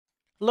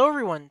Hello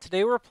everyone,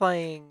 today we're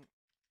playing...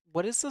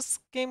 What is this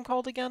game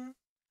called again?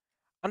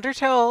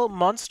 Undertale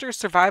Monster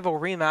Survival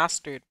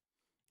Remastered.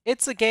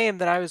 It's a game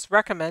that I was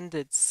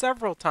recommended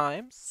several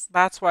times.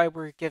 That's why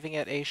we're giving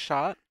it a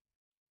shot.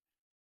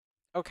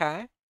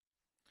 Okay.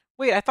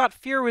 Wait, I thought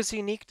fear was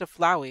unique to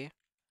Flowey.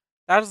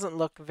 That doesn't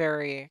look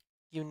very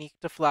unique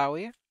to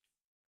Flowey.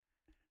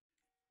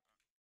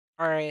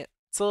 Alright,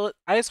 so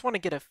I just want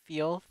to get a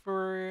feel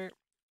for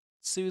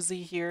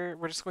Susie here.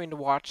 We're just going to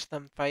watch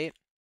them fight.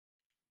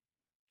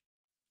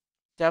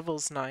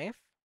 Devil's Knife.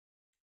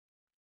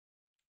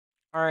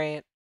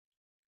 Alright,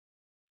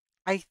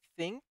 I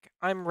think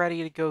I'm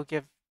ready to go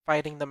give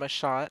fighting them a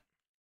shot.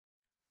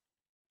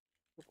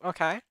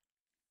 Okay,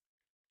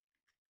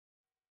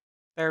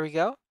 there we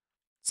go.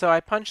 So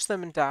I punched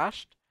them and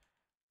dashed.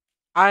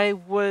 I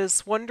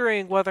was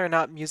wondering whether or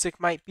not music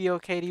might be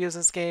okay to use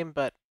in this game,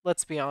 but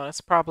let's be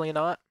honest, probably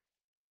not.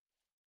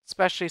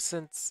 Especially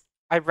since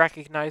I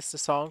recognized the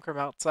song from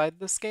outside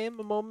this game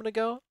a moment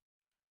ago.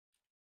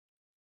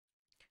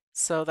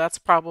 So that's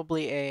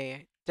probably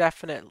a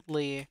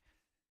definitely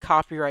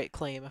copyright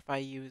claim if I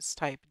use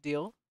type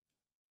deal.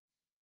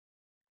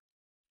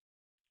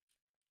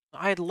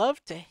 I'd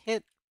love to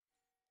hit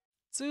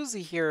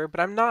Susie here, but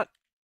I'm not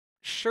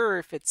sure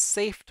if it's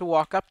safe to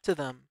walk up to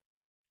them.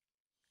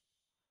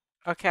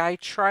 Okay, I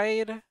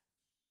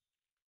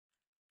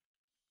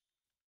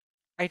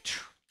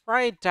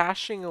tried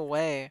dashing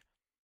away,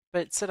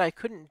 but it said I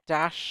couldn't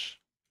dash.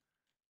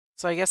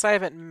 So I guess I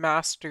haven't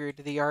mastered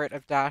the art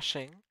of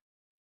dashing.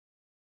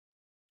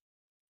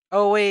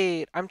 Oh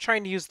wait, I'm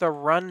trying to use the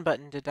run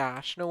button to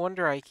dash. No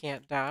wonder I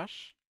can't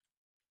dash.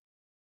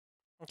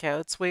 Okay,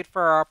 let's wait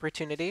for our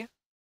opportunity.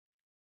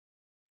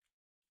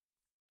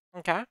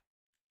 Okay.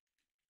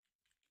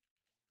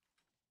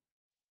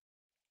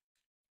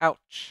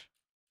 Ouch.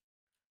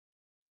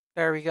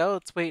 There we go.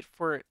 Let's wait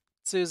for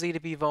Susie to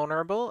be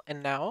vulnerable.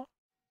 And now?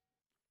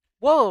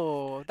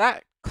 Whoa,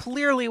 that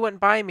clearly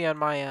went by me on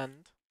my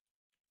end.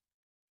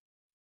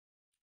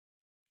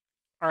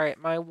 Alright,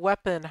 my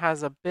weapon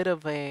has a bit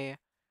of a,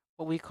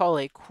 what we call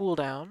a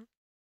cooldown.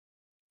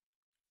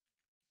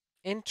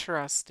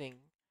 Interesting.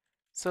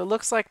 So it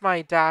looks like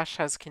my dash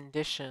has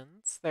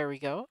conditions. There we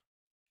go.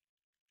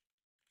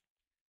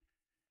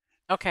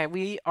 Okay,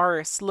 we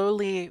are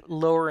slowly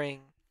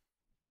lowering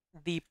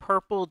the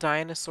purple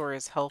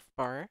dinosaur's health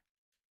bar.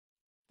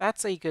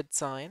 That's a good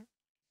sign.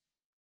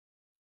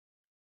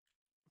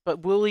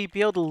 But will we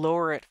be able to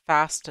lower it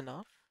fast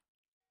enough?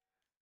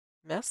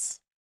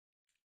 Miss?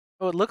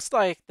 Oh, it looks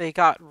like they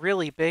got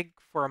really big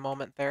for a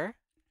moment there.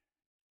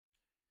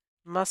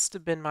 Must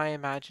have been my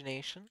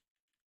imagination.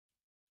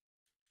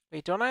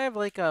 Wait, don't I have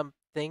like a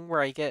thing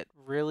where I get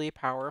really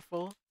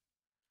powerful?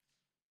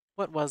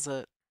 What was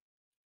it?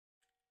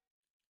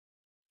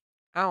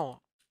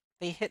 Ow.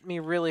 They hit me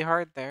really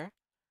hard there.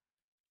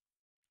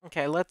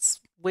 Okay,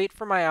 let's wait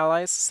for my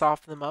allies to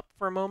soften them up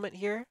for a moment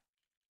here.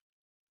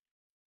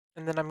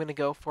 And then I'm going to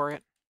go for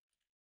it.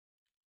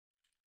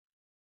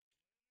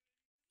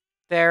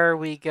 There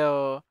we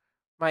go.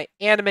 My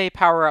anime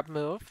power-up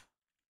move.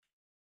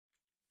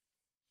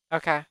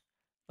 Okay,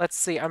 let's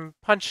see. I'm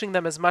punching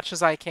them as much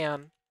as I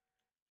can.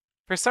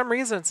 For some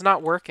reason, it's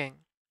not working.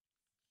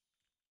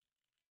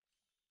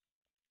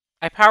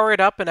 I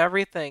powered up and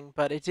everything,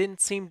 but it didn't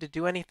seem to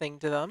do anything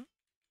to them.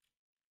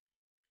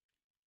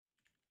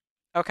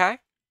 Okay.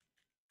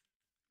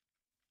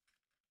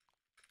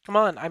 Come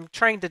on, I'm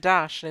trying to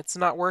dash and it's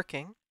not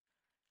working.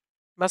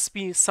 Must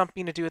be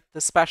something to do with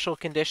the special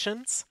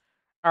conditions.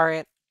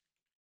 Alright.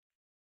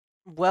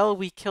 Well,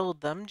 we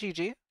killed them.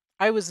 GG.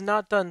 I was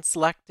not done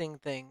selecting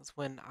things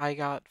when I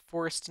got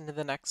forced into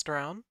the next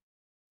round.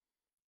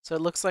 So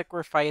it looks like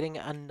we're fighting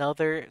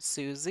another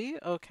Susie.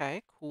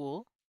 Okay,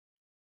 cool.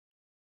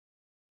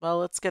 Well,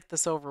 let's get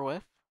this over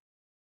with.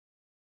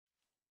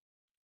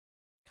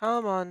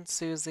 Come on,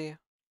 Susie.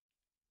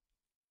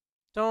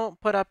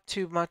 Don't put up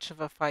too much of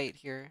a fight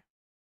here.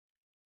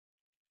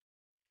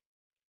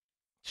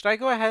 Should I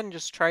go ahead and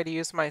just try to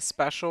use my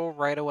special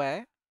right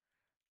away?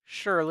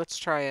 Sure, let's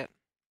try it.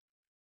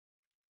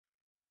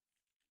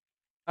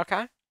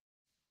 Okay.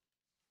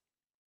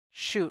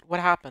 Shoot, what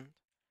happened?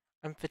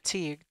 I'm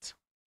fatigued.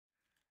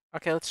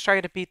 Okay, let's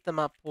try to beat them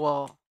up.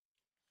 Well,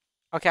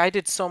 okay, I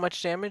did so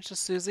much damage to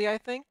Susie, I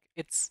think.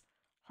 It's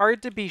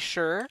hard to be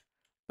sure,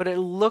 but it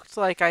looked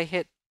like I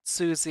hit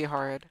Susie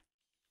hard.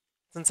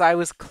 Since I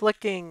was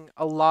clicking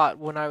a lot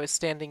when I was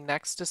standing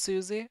next to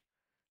Susie.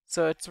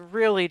 So it's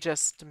really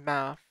just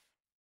math.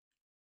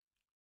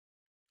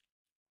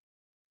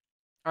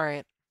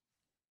 Alright.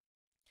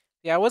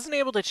 Yeah, I wasn't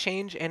able to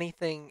change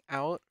anything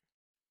out.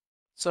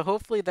 So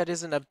hopefully that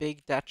isn't a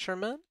big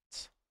detriment.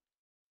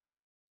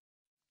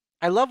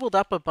 I leveled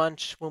up a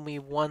bunch when we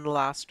won the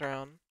last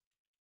round.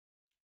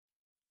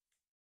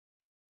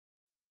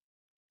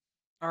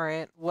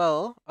 Alright,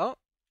 well, well,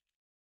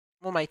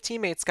 my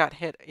teammates got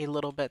hit a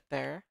little bit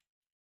there.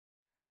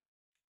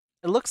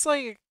 It looks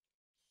like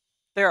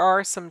there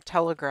are some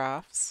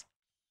telegraphs.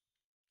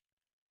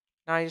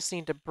 Now I just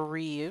need to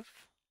breathe.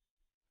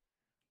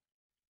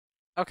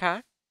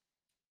 Okay.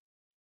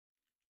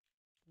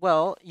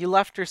 Well, you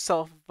left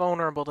yourself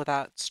vulnerable to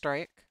that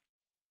strike.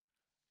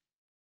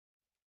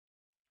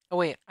 Oh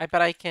wait, I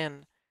bet I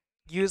can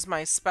use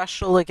my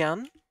special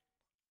again.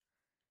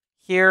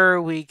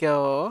 Here we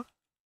go.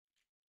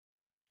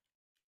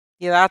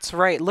 Yeah, that's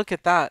right. Look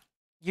at that.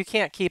 You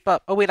can't keep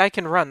up. Oh wait, I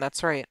can run.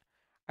 That's right.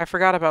 I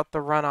forgot about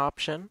the run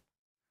option.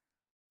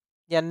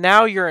 Yeah,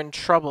 now you're in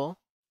trouble.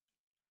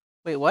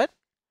 Wait, what?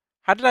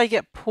 How did I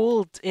get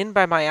pulled in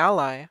by my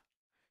ally?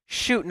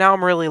 Shoot, now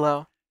I'm really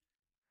low.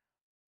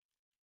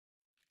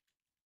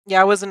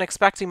 Yeah, I wasn't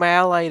expecting my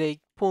ally to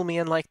pull me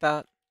in like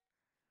that.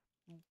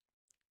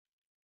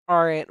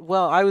 Alright,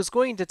 well, I was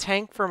going to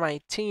tank for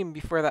my team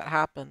before that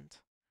happened.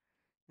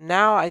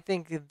 Now I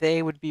think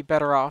they would be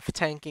better off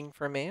tanking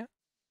for me.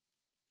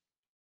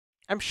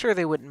 I'm sure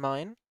they wouldn't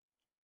mind.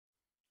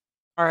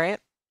 Alright,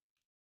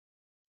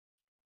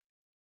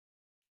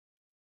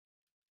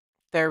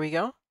 there we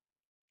go.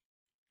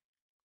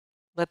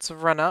 Let's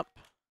run up.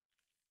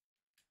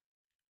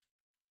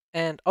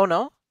 And, oh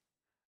no.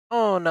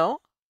 Oh no.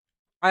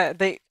 I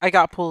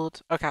got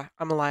pulled. Okay,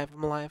 I'm alive,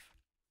 I'm alive.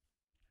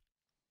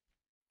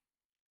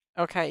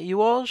 Okay,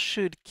 you all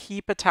should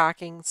keep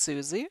attacking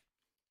Susie.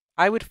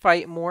 I would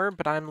fight more,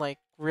 but I'm like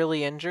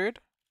really injured.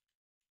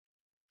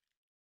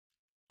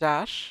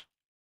 Dash.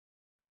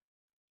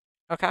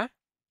 Okay.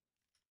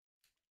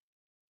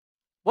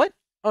 What?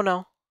 Oh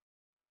no.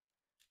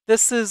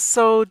 This is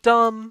so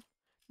dumb.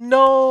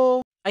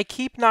 No! I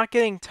keep not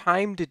getting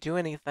time to do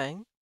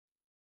anything.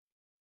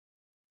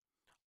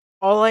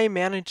 All I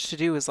managed to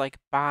do is like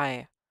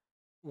buy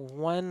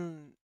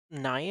one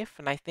knife,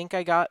 and I think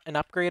I got an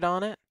upgrade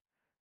on it,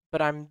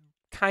 but I'm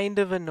kind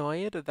of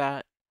annoyed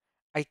that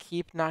I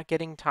keep not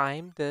getting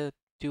time to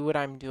do what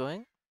I'm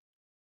doing.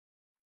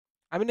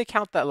 I'm going to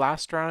count that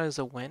last round as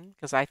a win,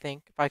 because I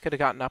think if I could have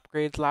gotten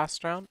upgrades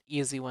last round,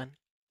 easy win.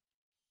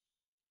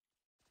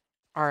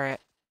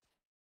 Alright.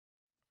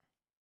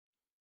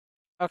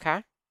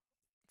 Okay.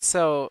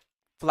 So,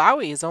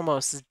 Flowey is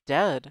almost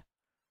dead.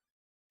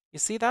 You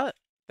see that?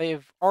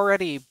 They've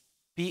already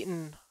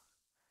beaten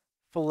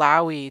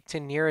Flowey to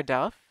near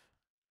death.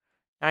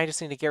 Now I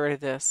just need to get rid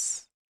of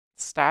this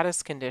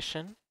status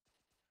condition.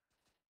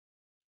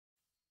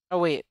 Oh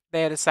wait,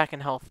 they had a second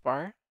health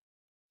bar.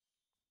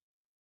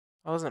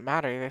 It doesn't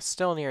matter, they're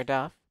still near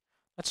death.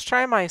 Let's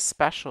try my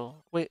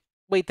special. Wait,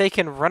 they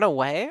can run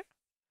away?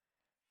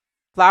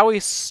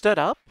 Flowey stood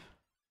up?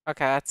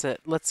 Okay, that's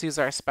it. Let's use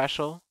our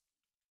special.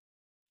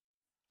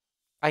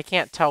 I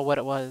can't tell what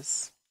it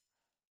was.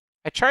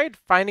 I tried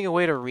finding a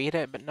way to read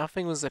it, but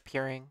nothing was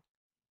appearing.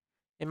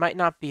 It might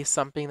not be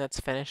something that's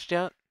finished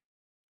yet.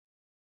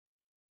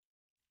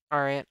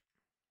 Alright.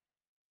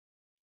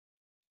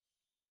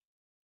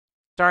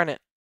 Darn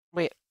it.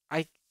 Wait,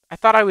 I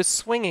thought I was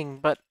swinging,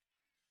 but...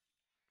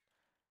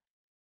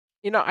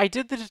 You know, I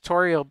did the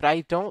tutorial, but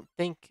I don't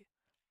think...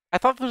 I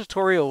thought the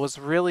tutorial was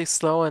really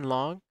slow and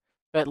long,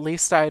 but at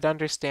least I'd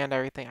understand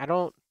everything. I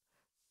don't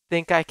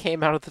think I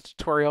came out of the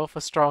tutorial with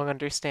a strong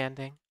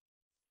understanding.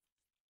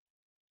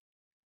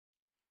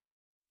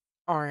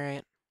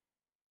 Alright.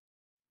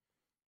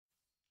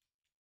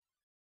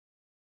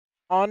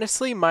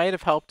 Honestly, might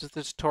have helped if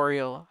the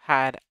tutorial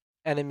had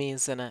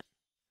enemies in it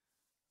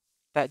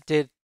that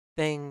did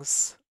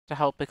things to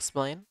help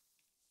explain.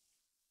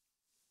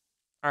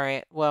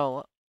 Alright,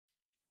 well,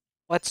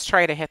 let's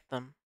try to hit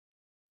them.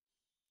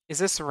 Is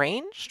this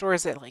ranged or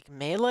is it like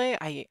melee?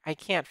 I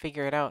can't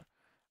figure it out.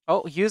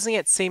 Oh, using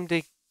it seemed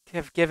to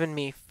have given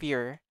me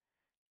fear.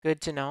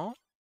 Good to know.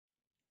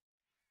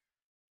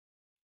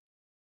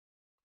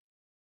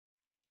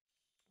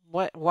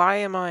 What? Why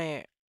am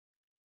I...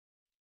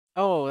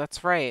 Oh,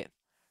 that's right.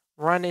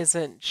 Run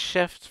isn't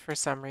shift for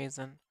some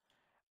reason.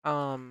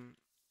 Um,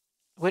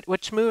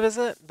 which move is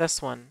it?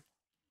 This one.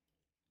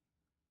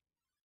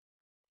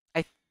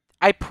 I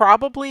I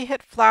probably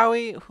hit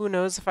Flowey. Who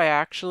knows if I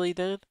actually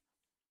did?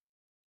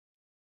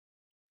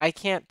 I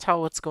can't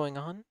tell what's going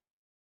on.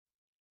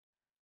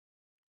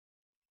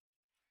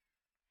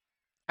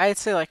 I'd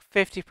say like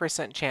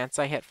 50% chance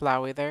I hit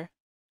Flowey there.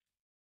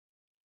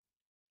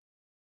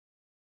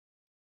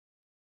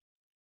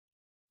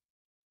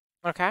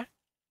 Okay.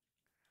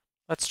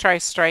 Let's try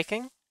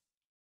striking.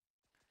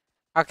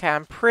 Okay,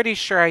 I'm pretty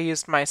sure I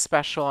used my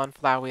special on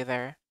Flowey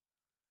there.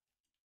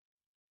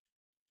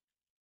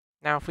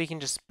 Now if we can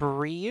just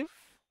breathe.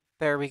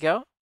 There we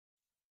go.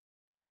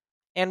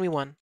 And we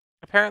won.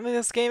 Apparently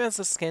this game has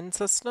a skin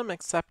system,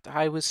 except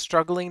I was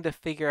struggling to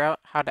figure out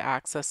how to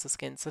access the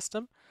skin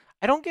system.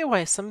 I don't get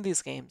why some of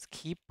these games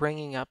keep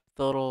bringing up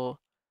the little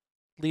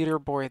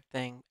leaderboard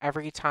thing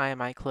every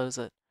time I close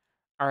it.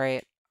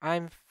 Alright,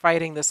 I'm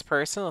fighting this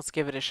person. Let's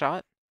give it a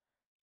shot.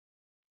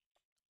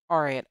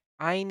 Alright,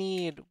 I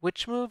need...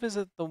 Which move is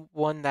it the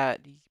one that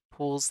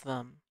pulls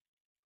them?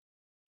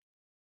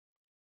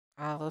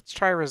 Let's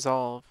try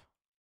Resolve.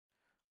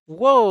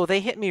 Whoa, they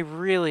hit me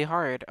really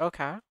hard.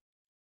 Okay.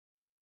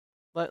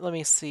 Let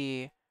me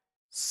see.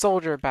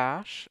 Soldier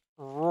Bash.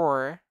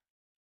 Roar.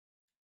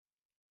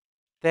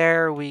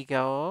 There we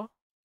go.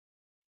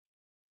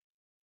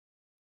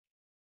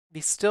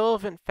 We still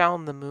haven't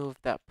found the move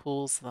that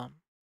pulls them.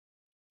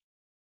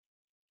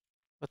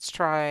 Let's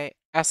try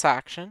S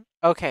action.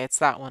 Okay, it's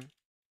that one.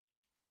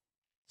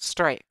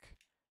 Strike.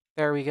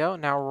 There we go.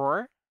 Now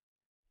roar.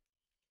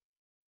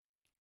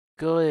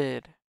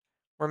 Good.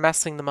 We're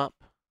messing them up.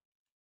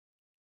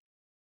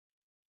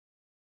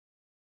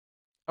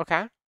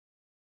 Okay.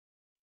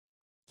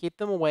 Keep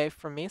them away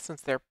from me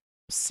since they're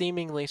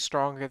seemingly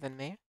stronger than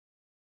me.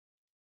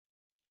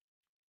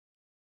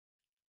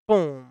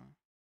 Boom.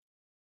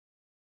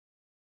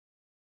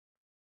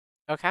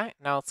 Okay,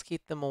 now let's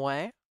keep them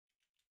away.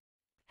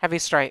 Heavy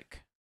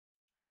strike.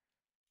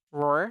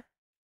 Roar.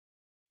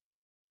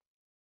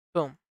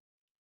 Boom.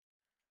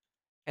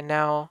 And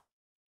now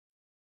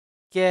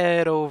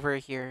get over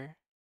here.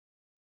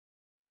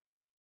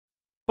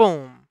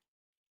 Boom.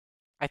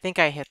 I think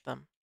I hit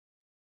them.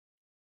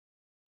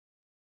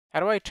 How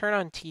do I turn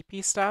on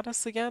TP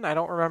status again? I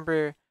don't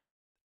remember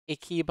a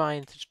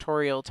keybind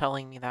tutorial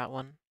telling me that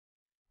one.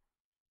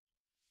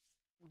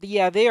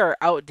 Yeah, they are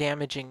out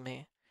damaging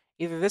me.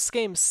 Either this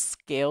game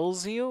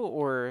scales you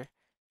or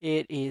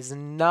it is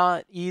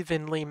not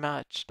evenly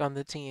matched on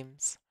the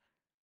teams.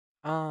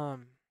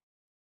 Um,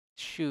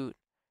 Shoot.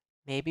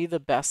 Maybe the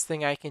best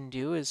thing I can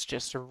do is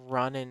just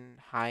run and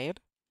hide.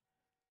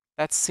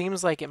 That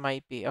seems like it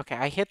might be. Okay,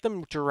 I hit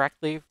them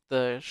directly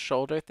the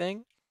shoulder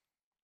thing.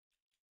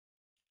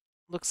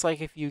 Looks like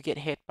if you get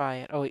hit by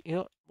it. Oh, you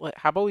know what?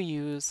 How about we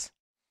use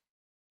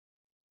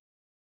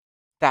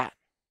that?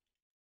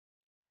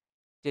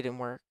 Didn't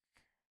work.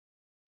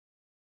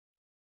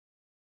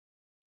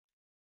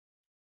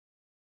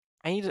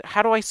 I need to,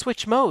 how do I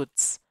switch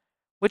modes?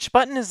 Which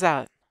button is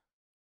that?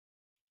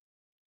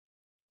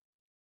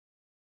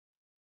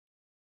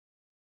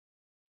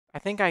 I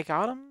think I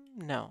got him?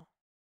 No.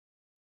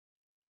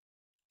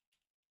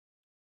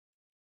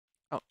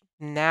 Oh,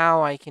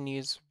 now I can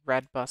use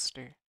Red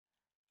Buster.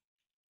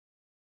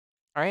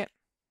 All right.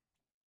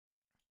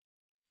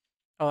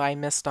 Oh, I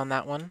missed on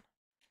that one.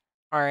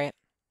 All right.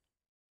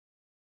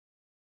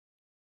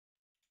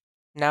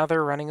 Now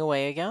they're running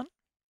away again.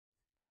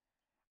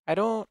 I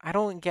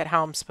don't get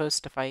how I'm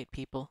supposed to fight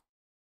people.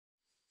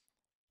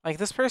 Like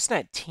this person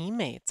had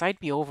teammates. I'd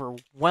be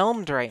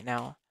overwhelmed right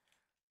now.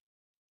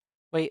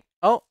 Wait.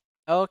 Oh,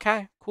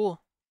 okay.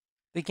 Cool.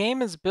 The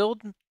game has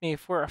billed me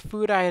for a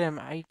food item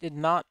I did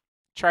not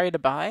try to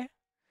buy.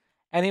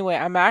 Anyway,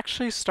 I'm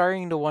actually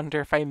starting to wonder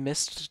if I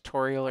missed a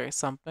tutorial or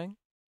something.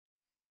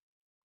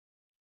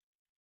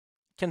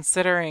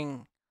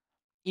 Considering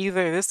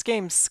either this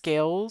game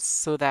scales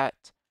so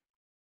that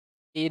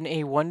in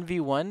a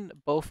 1v1,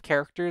 both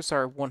characters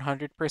are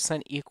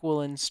 100%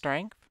 equal in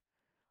strength,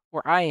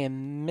 or I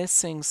am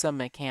missing some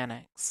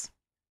mechanics.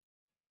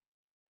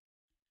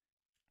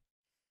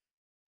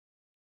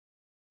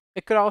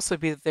 It could also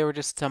be that they were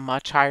just a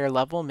much higher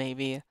level.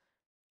 Maybe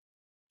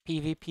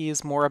PvP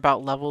is more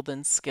about level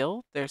than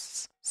skill.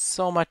 There's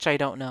so much I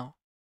don't know.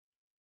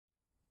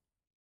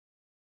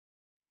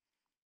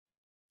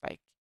 Like,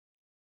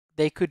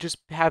 they could just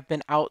have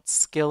been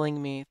outskilling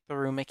me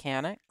through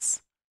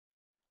mechanics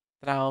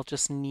that I'll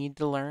just need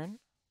to learn.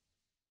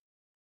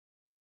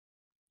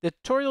 The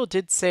tutorial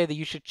did say that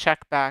you should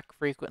check back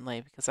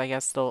frequently because I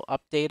guess they'll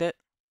update it.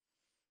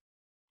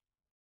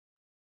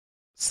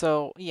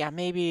 So, yeah,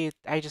 maybe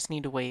I just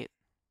need to wait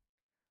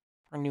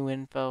for new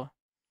info.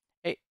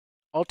 Hey,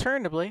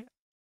 alternatively,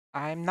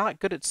 I'm not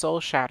good at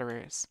soul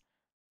shatterers.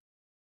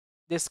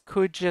 This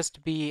could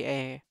just be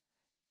a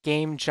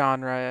game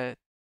genre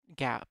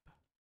gap.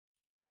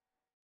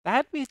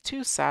 That'd be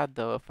too sad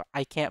though if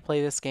I can't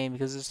play this game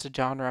because it's a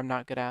genre I'm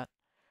not good at.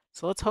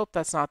 So let's hope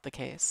that's not the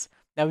case.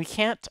 Now we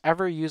can't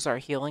ever use our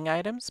healing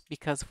items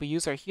because if we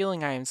use our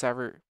healing items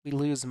ever, we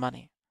lose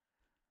money.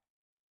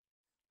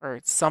 Or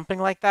something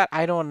like that.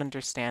 I don't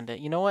understand it.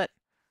 You know what?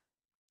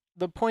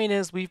 The point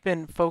is we've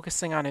been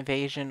focusing on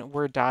evasion.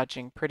 We're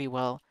dodging pretty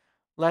well.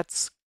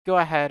 Let's go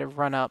ahead and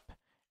run up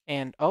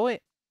and oh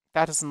wait,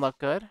 that doesn't look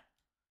good.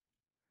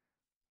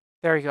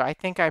 There we go. I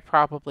think I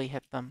probably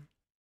hit them.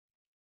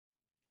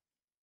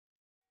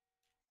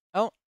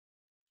 Oh,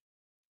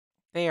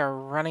 they are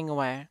running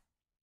away.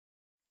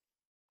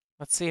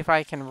 Let's see if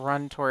I can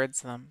run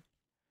towards them.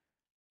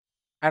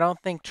 I don't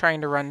think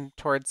trying to run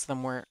towards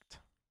them worked.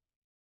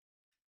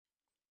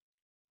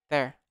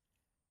 There.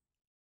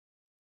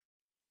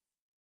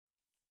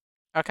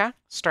 Okay,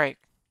 strike.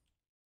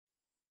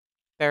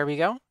 There we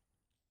go.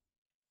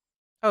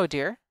 Oh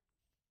dear.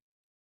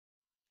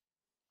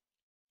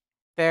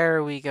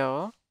 There we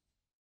go.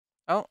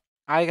 Oh,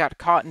 I got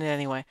caught in it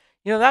anyway.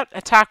 You know, that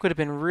attack would have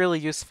been really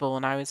useful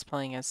when I was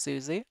playing as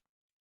Susie.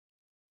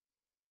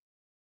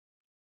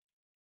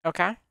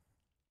 Okay.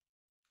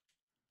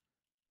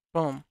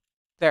 Boom.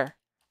 There.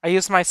 I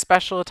used my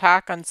special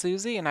attack on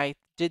Susie and I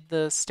did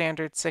the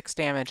standard 6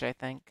 damage, I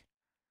think.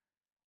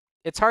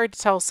 It's hard to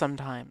tell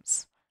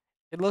sometimes.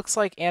 It looks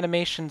like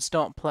animations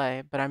don't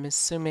play, but I'm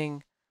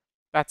assuming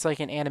that's like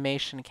an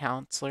animation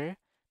counselor.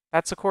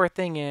 That's a core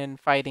thing in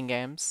fighting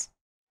games.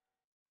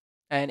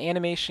 An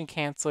animation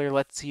canceller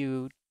lets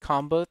you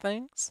combo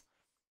things.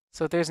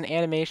 So if there's an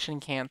animation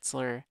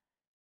canceller,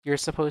 You're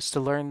supposed to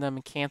learn them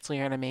and cancel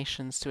your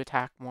animations to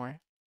attack more.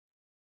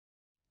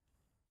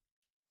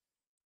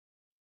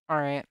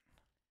 Alright.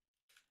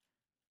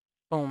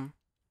 Boom.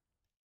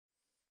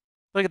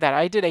 Look at that.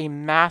 I did a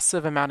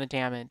massive amount of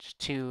damage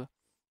to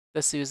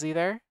the Susie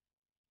there.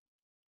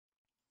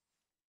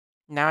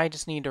 Now I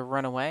just need to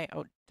run away.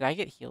 Oh, did I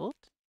get healed?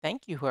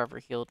 Thank you, whoever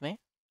healed me.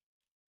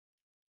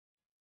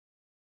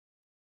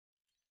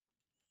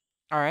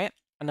 Alright.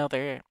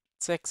 Another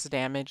 6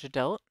 damage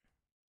dealt.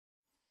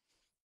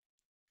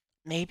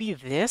 Maybe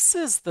this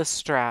is the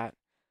strat.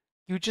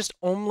 You just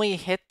only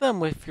hit them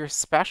with your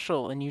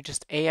special and you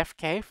just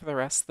AFK for the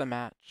rest of the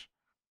match.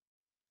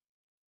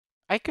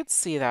 I could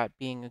see that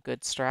being a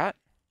good strat.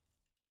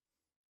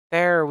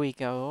 There we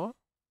go.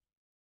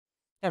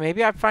 Yeah,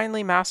 maybe I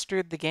finally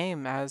mastered the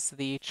game as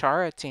the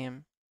Chara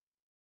team.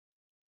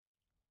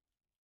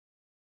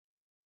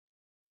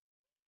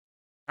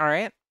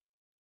 Alright.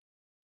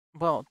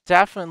 Well,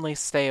 definitely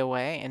stay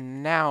away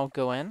and now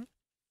go in.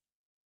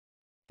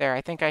 There,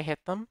 I think I hit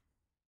them.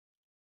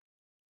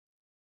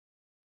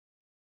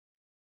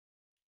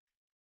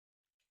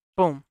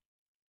 Boom.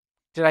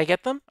 Did I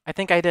get them? I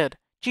think I did.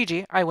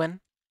 GG, I win.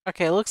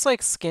 Okay, it looks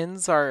like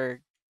skins are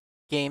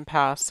Game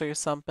Pass or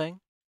something.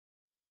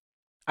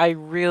 I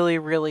really,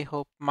 really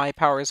hope my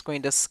power is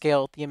going to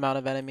scale the amount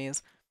of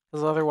enemies,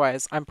 because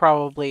otherwise I'm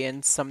probably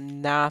in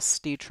some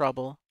nasty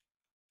trouble.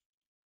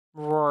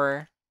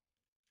 Roar.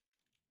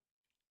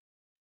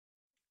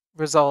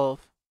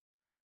 Resolve.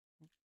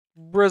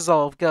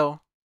 Resolve, go.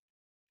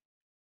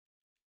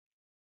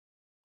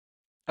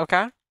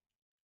 Okay?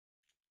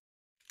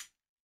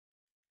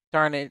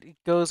 Darn it, it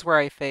goes where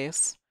I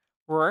face.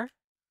 Roar.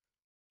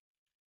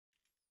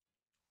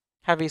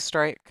 Heavy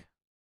strike.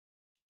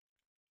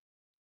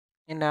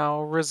 And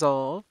now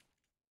resolve.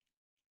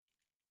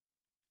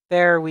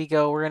 There we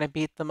go, we're gonna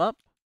beat them up.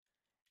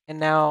 And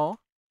now,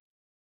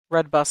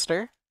 Red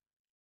Buster.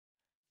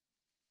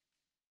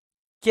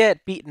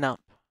 Get beaten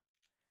up.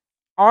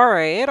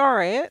 Alright,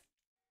 alright.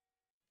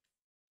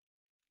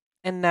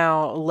 And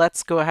now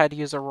let's go ahead and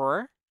use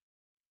Aurora.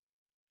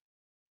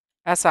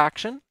 S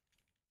action.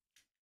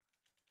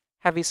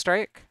 Heavy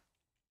strike.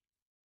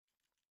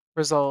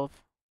 Resolve.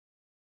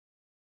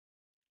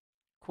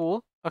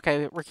 Cool.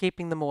 Okay, we're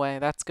keeping them away.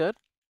 That's good.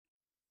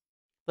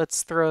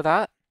 Let's throw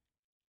that.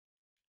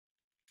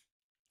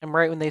 And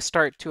right when they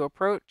start to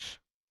approach,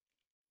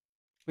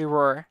 we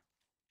roar.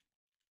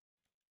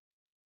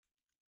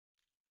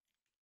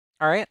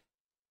 Alright.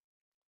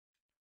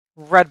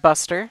 Red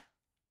Buster.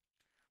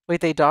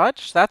 Wait, they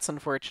dodge? That's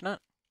unfortunate.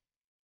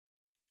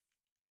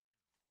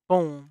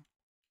 Boom.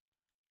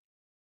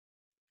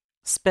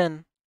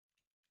 Spin.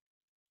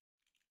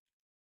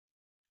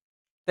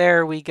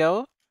 There we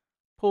go.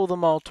 Pull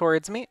them all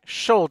towards me.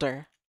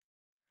 Shoulder.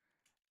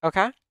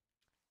 Okay.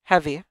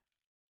 Heavy.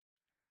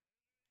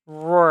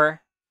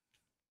 Roar.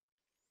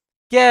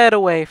 Get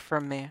away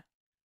from me.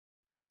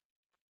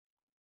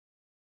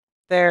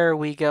 There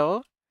we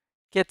go.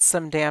 Get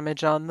some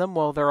damage on them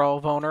while they're all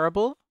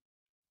vulnerable.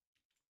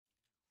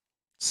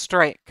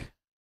 Strike.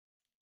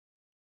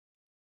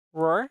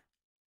 Roar.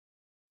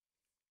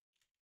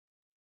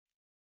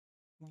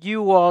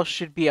 You all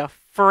should be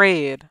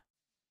afraid.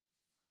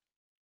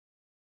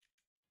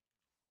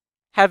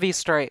 Heavy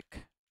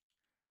strike.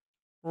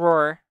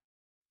 Roar.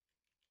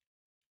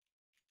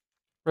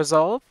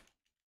 Resolve.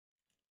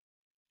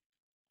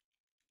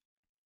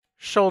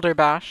 Shoulder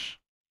bash.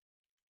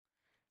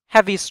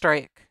 Heavy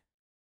strike.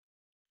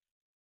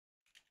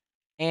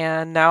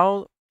 And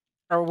now,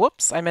 or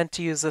whoops, I meant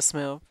to use this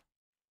move.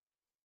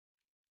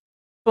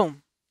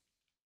 Boom.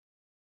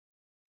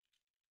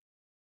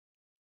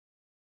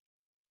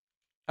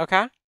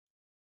 Okay.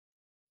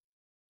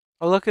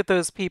 Oh, look at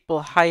those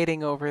people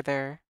hiding over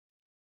there.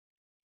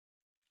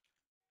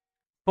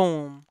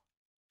 Boom.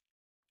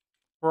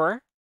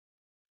 Roar.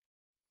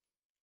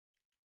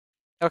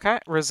 Okay,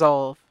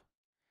 resolve.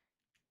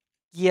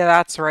 Yeah,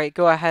 that's right.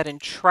 Go ahead and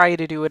try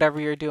to do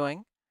whatever you're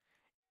doing.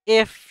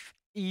 If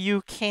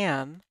you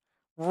can.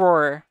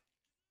 Roar.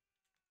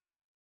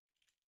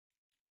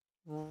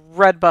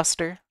 Red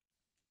Buster.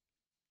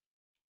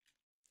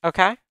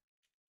 Okay.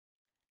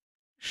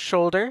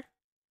 Shoulder.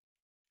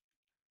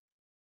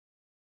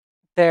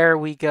 There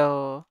we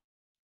go.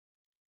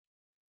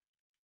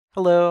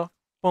 Hello.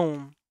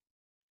 Boom.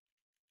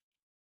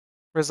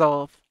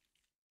 Resolve.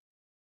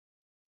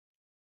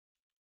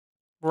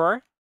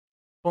 Roar.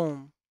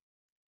 Boom.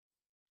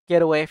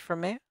 Get away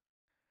from me.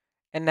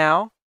 And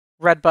now,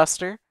 Red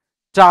Buster.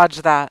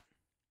 Dodge that.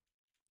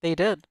 They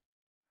did.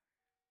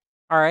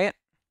 Alright.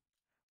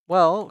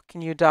 Well,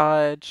 can you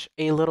dodge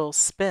a little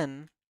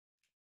spin?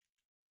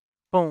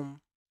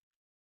 Boom.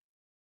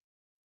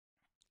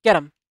 Get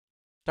him.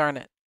 Darn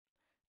it.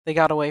 They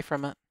got away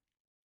from it.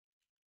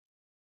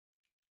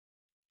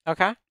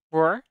 Okay.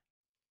 Roar.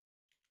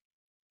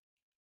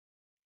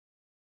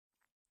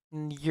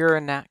 You're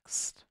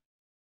next.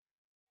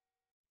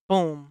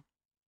 Boom.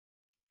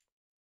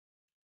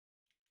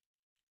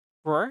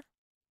 Roar.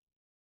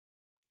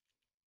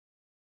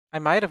 I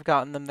might have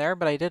gotten them there,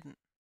 but I didn't.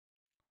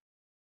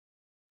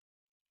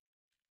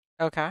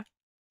 Okay.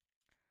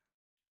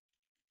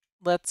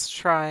 Let's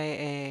try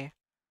a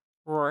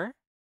roar.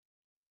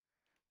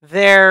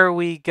 There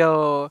we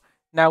go.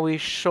 Now we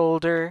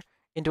shoulder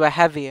into a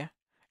heavy.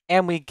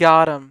 And we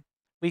got him.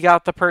 We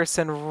got the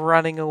person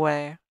running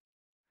away.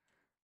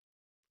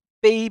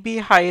 Baby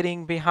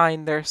hiding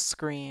behind their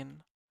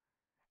screen.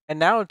 And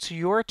now it's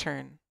your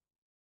turn.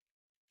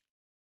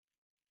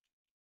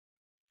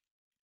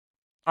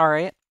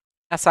 Alright.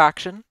 S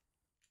action.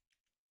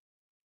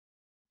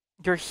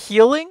 You're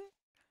healing?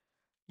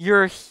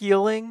 You're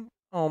healing?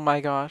 Oh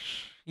my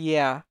gosh.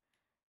 Yeah.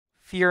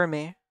 Fear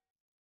me.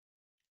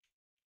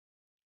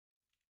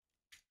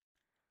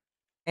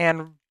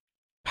 And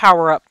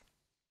power up.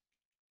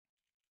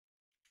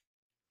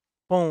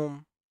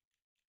 Boom.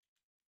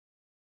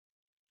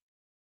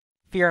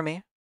 Fear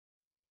me.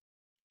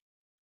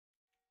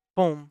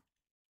 Boom.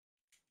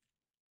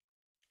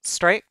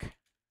 Strike.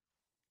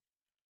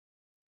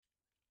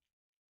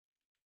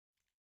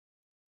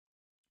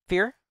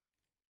 Fear.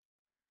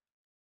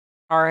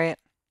 Alright.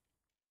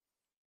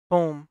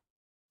 Boom.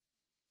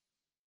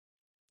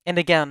 And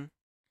again.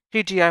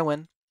 GG, I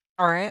win.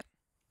 Alright.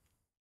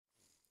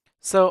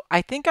 So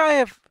I think I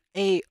have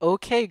a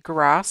okay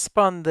grasp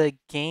on the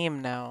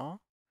game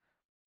now.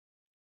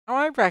 Oh,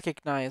 I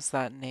recognize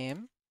that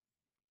name.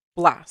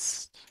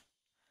 Blast.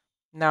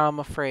 Now I'm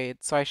afraid,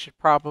 so I should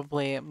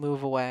probably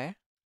move away.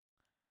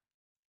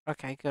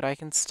 Okay, good. I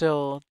can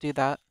still do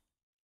that.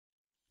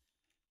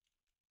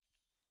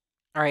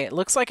 Alright, it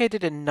looks like I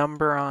did a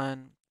number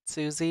on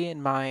Susie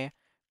in my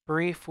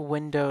brief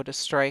window to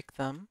strike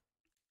them.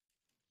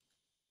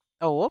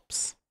 Oh,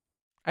 whoops.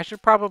 I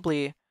should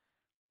probably...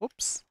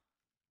 Whoops.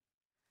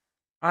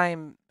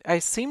 I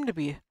seem to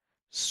be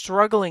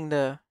struggling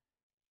to...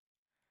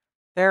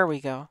 There we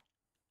go.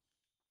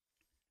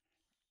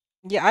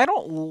 Yeah, I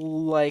don't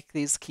like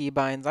these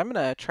keybinds. I'm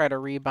gonna try to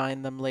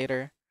rebind them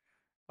later.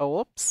 Oh,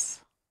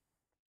 whoops.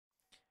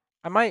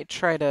 I might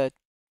try to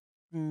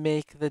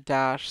make the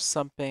dash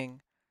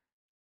something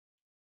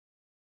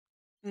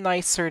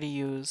nicer to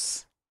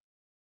use.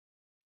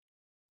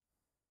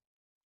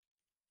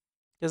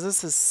 Because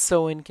this is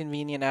so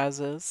inconvenient as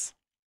is.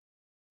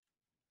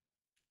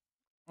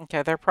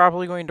 Okay, they're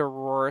probably going to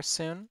roar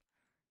soon.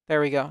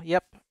 There we go.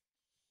 Yep,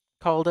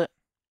 called it.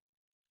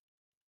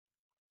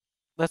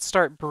 Let's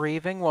start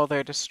breathing while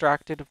they're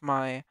distracted of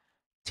my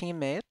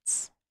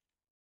teammates.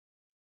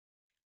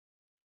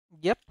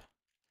 Yep.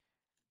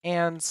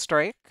 And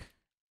strike.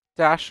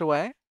 Dash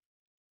away.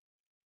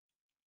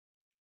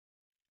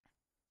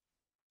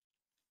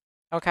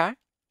 Okay.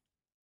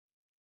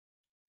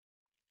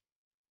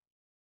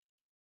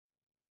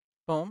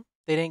 Boom.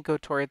 They didn't go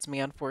towards me,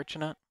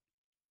 unfortunate.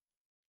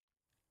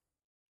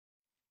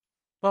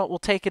 Well, we'll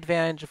take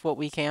advantage of what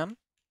we can.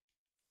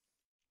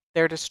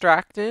 They're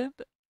distracted,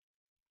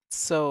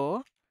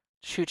 so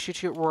shoot, shoot,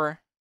 shoot, roar.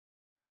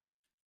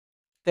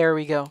 There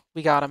we go.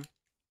 We got him.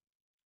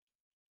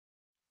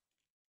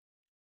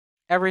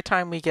 Every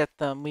time we get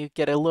them, we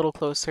get a little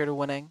closer to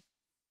winning.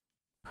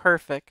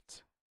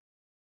 Perfect.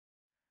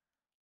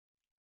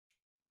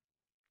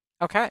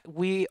 Okay,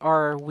 we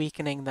are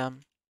weakening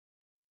them.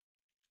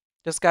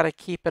 Just gotta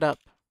keep it up.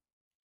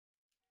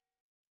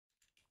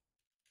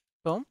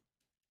 Boom.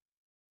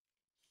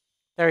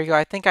 There you go.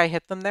 I think I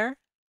hit them there.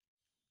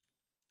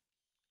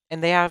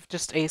 And they have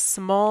just a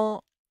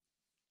small,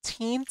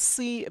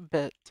 teensy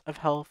bit of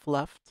health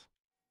left.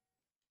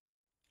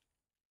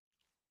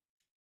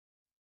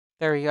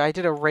 There you go. I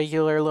did a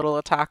regular little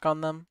attack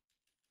on them.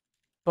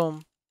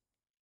 Boom.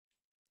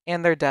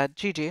 And they're dead.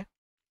 GG.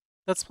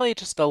 Let's play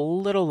just a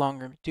little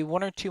longer. Do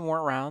 1 or 2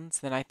 more rounds,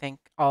 then I think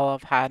I'll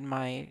have had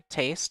my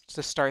taste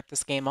to start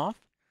this game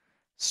off.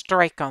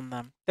 Strike on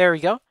them. There we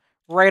go.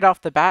 Right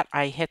off the bat,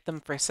 I hit them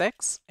for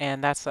 6,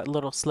 and that's that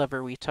little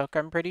sliver we took,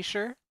 I'm pretty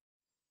sure.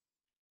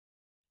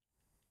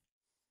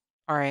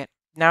 Alright,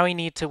 now we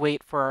need to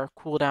wait for our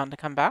cooldown to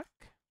come back.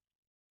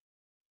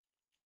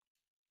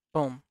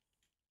 Boom.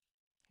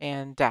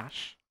 And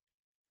dash.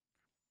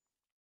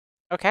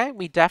 Okay,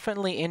 we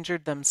definitely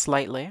injured them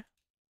slightly.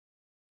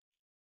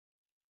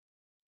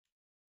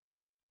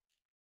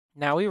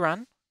 Now we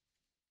run.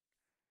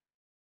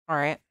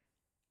 Alright.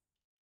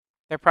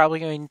 They're probably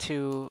going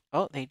to...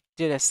 Oh, they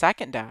did a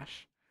second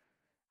dash.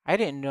 I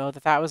didn't know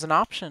that that was an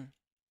option.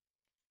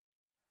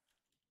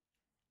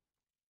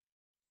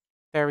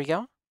 There we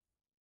go.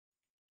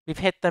 We've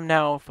hit them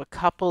now with a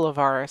couple of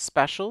our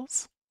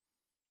specials.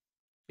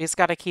 We just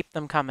gotta keep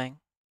them coming.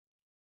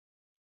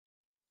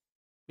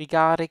 We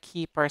gotta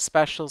keep our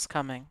specials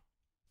coming.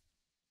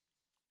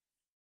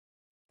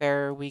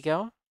 There we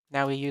go.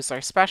 Now we use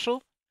our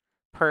special.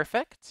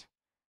 Perfect.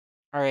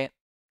 Alright.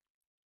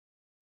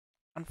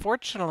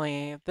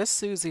 Unfortunately, this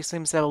Susie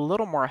seems to have a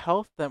little more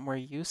health than we're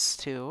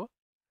used to.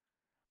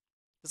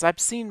 Because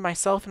I've seen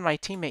myself and my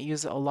teammate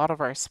use a lot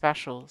of our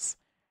specials,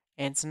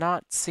 and it's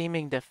not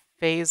seeming to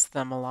phase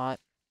them a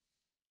lot.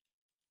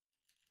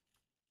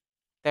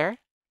 There?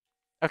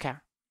 Okay.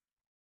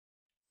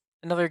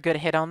 Another good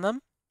hit on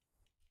them.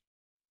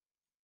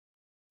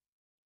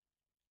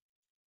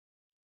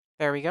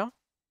 There we go.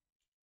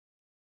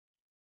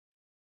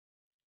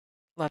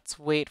 Let's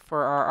wait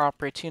for our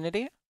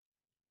opportunity.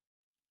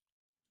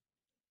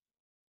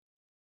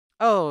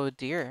 Oh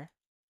dear.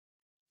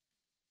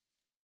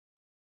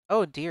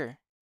 Oh dear.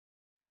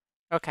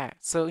 Okay,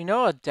 so you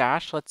know a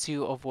dash lets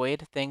you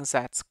avoid things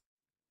that's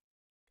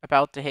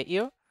about to hit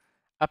you?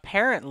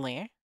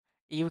 Apparently,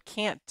 you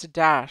can't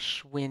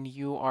dash when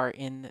you are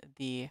in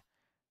the...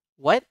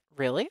 What?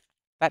 Really?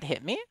 That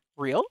hit me?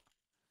 Real?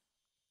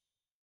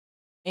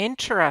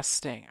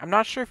 Interesting. I'm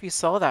not sure if you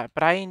saw that,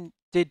 but I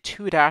did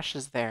 2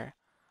 dashes there.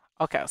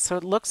 Okay, so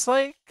it looks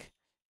like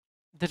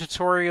the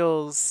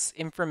tutorial's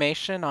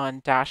information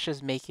on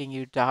dashes making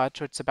you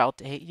dodge what's about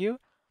to hit you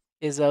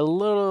is a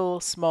little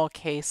small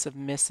case of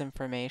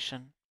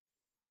misinformation.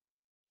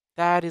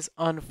 That is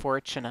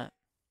unfortunate.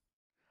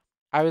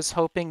 I was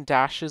hoping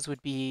dashes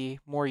would be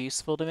more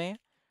useful to me,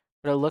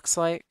 but it looks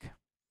like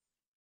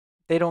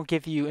they don't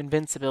give you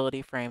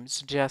invincibility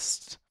frames,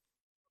 just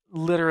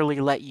literally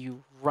let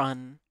you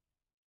run.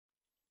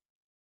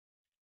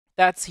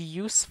 That's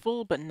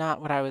useful, but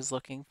not what I was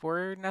looking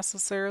for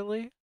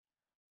necessarily.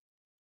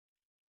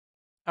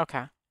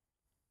 Okay.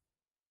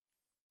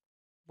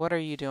 What are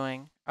you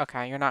doing?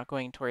 Okay, you're not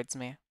going towards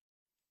me.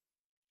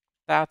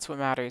 That's what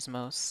matters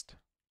most.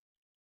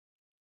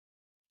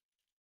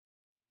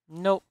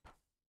 Nope.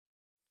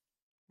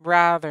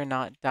 Rather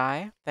not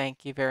die.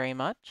 Thank you very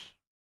much.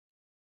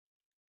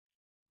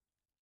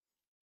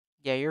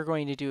 Yeah, you're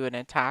going to do an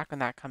attack when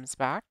that comes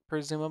back,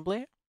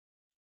 presumably.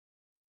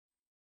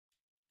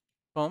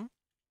 Boom.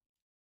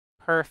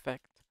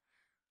 Perfect.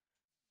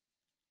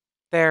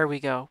 There we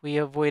go. We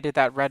avoided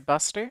that red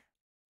buster.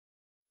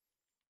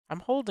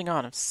 I'm holding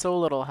on. I have so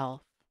little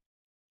health.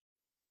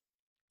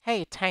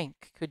 Hey,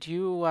 tank. Could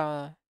you,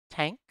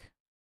 tank?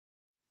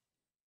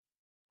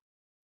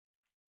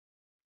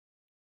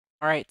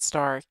 Alright,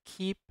 Star.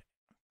 Keep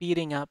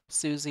beating up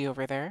Susie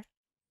over there.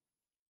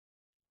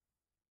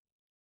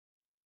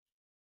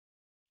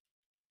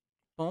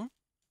 Boom.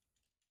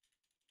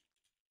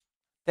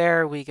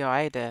 There we go.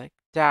 I had to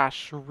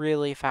dash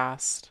really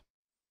fast,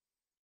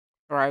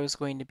 or I was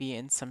going to be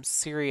in some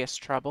serious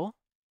trouble.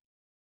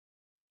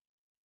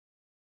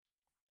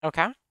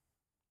 Okay. Am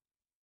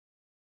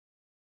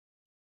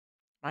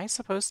I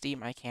supposed to eat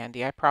my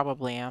candy? I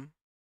probably am.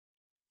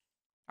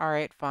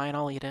 Alright, fine.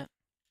 I'll eat it.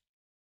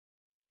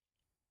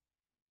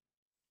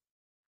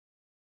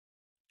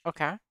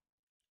 Okay.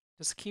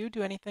 Does Q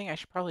do anything? I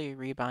should probably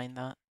rebind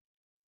that.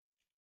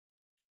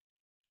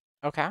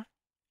 Okay.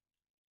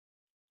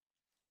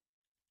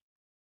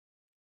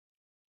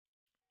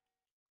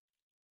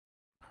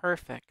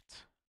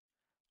 Perfect.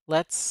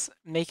 Let's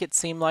make it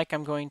seem like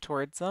I'm going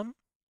towards them.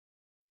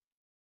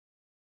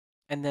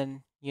 And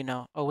then,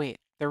 oh wait,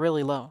 they're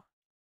really low.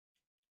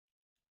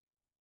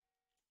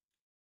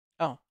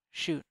 Oh,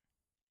 shoot.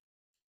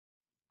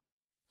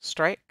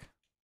 Strike.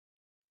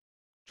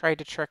 Tried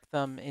to trick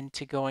them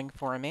into going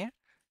for me.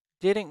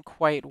 Didn't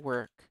quite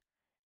work.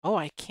 Oh,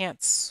 I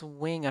can't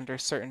swing under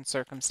certain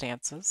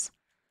circumstances.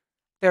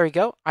 There we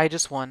go. I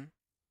just won.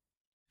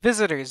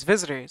 Visitors,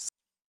 visitors.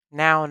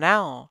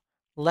 Now.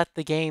 Let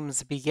the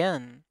games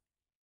begin.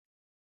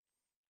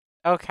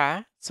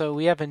 Okay, so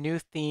we have a new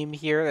theme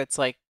here that's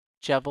like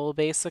Jevil,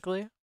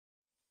 basically.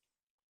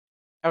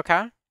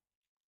 Okay.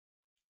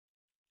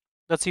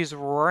 Let's use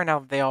Roar now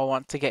that they all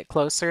want to get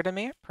closer to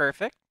me.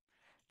 Perfect.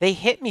 They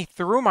hit me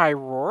through my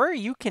Roar?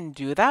 You can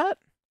do that?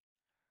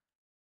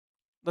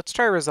 Let's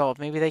try Resolve.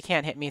 Maybe they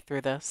can't hit me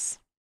through this.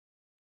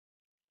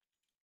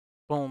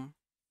 Boom.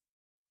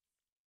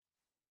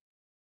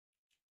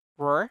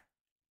 Roar.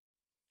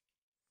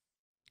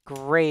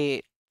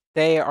 Great.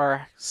 They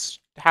are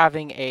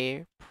having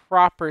a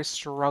proper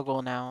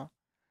struggle now.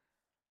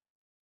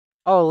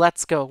 Oh,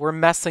 let's go. We're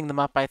messing them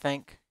up, I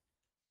think.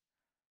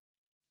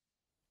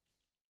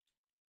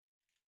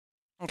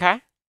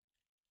 Okay.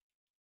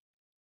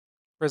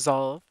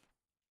 Resolve.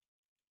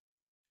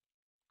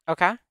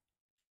 Okay.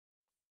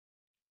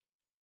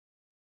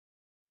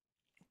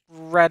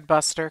 Red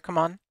Buster, come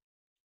on.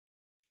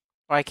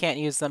 Oh, I can't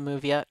use the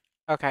move yet.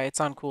 Okay, it's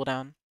on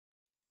cooldown.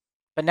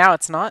 But now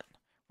it's not.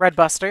 Red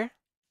Buster.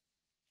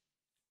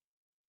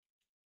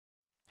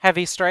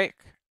 Heavy Strike.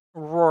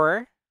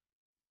 Roar.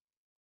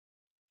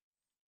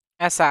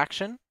 S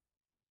action.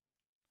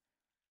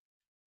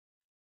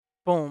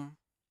 Boom.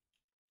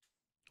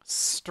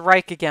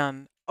 Strike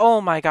again.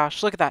 Oh my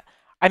gosh, look at that.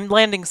 I'm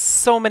landing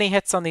so many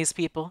hits on these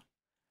people.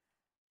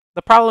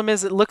 The problem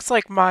is it looks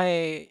like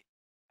my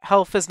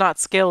health is not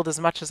scaled as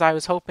much as I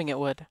was hoping it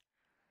would.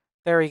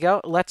 There we go.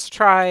 Let's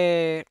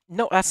try...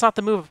 No, that's not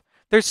the move.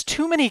 There's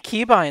too many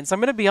keybinds. I'm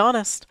going to be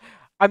honest.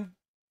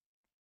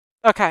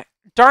 Okay.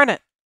 Darn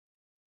it.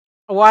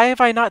 Why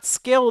have I not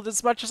scaled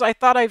as much as I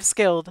thought I've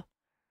scaled?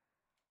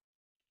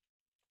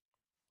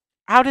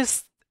 How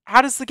does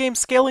the game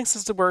scaling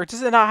system work?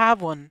 Does it not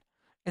have one?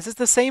 Is it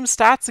the same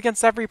stats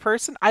against every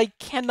person? I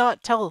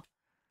cannot tell.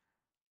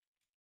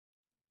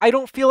 I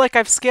don't feel like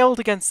I've scaled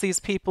against these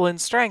people in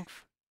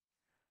strength.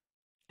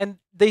 And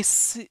they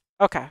see...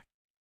 Okay.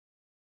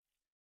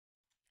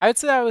 I would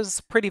say that was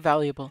pretty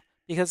valuable,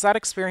 because that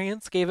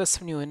experience gave us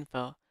some new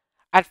info.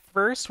 At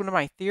first, one of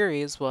my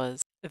theories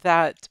was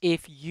that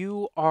if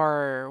you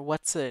are,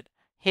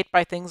 hit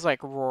by things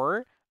like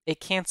roar, it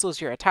cancels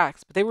your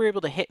attacks. But they were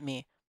able to hit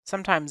me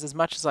sometimes as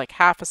much as like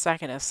half a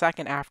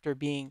second after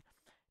being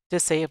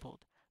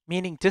disabled.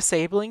 Meaning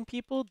disabling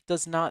people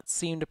does not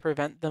seem to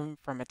prevent them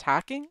from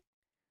attacking.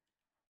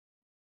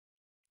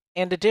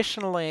 And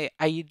additionally,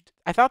 I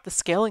thought the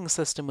scaling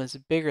system was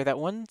bigger. That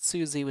one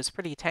Susie was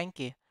pretty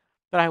tanky,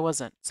 but I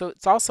wasn't. So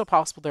it's also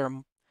possible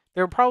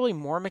there are probably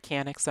more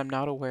mechanics I'm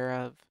not aware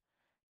of.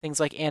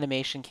 Things like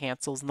animation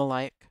cancels and the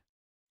like.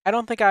 I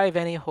don't think I have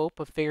any hope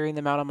of figuring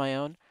them out on my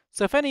own.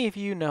 So if any of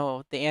you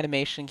know the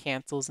animation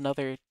cancels and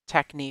other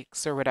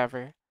techniques or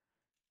whatever,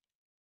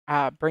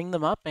 bring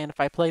them up, and if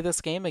I play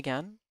this game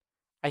again,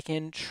 I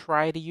can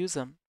try to use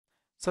them.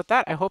 So with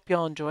that, I hope you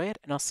all enjoy it,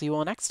 and I'll see you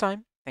all next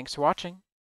time. Thanks for watching.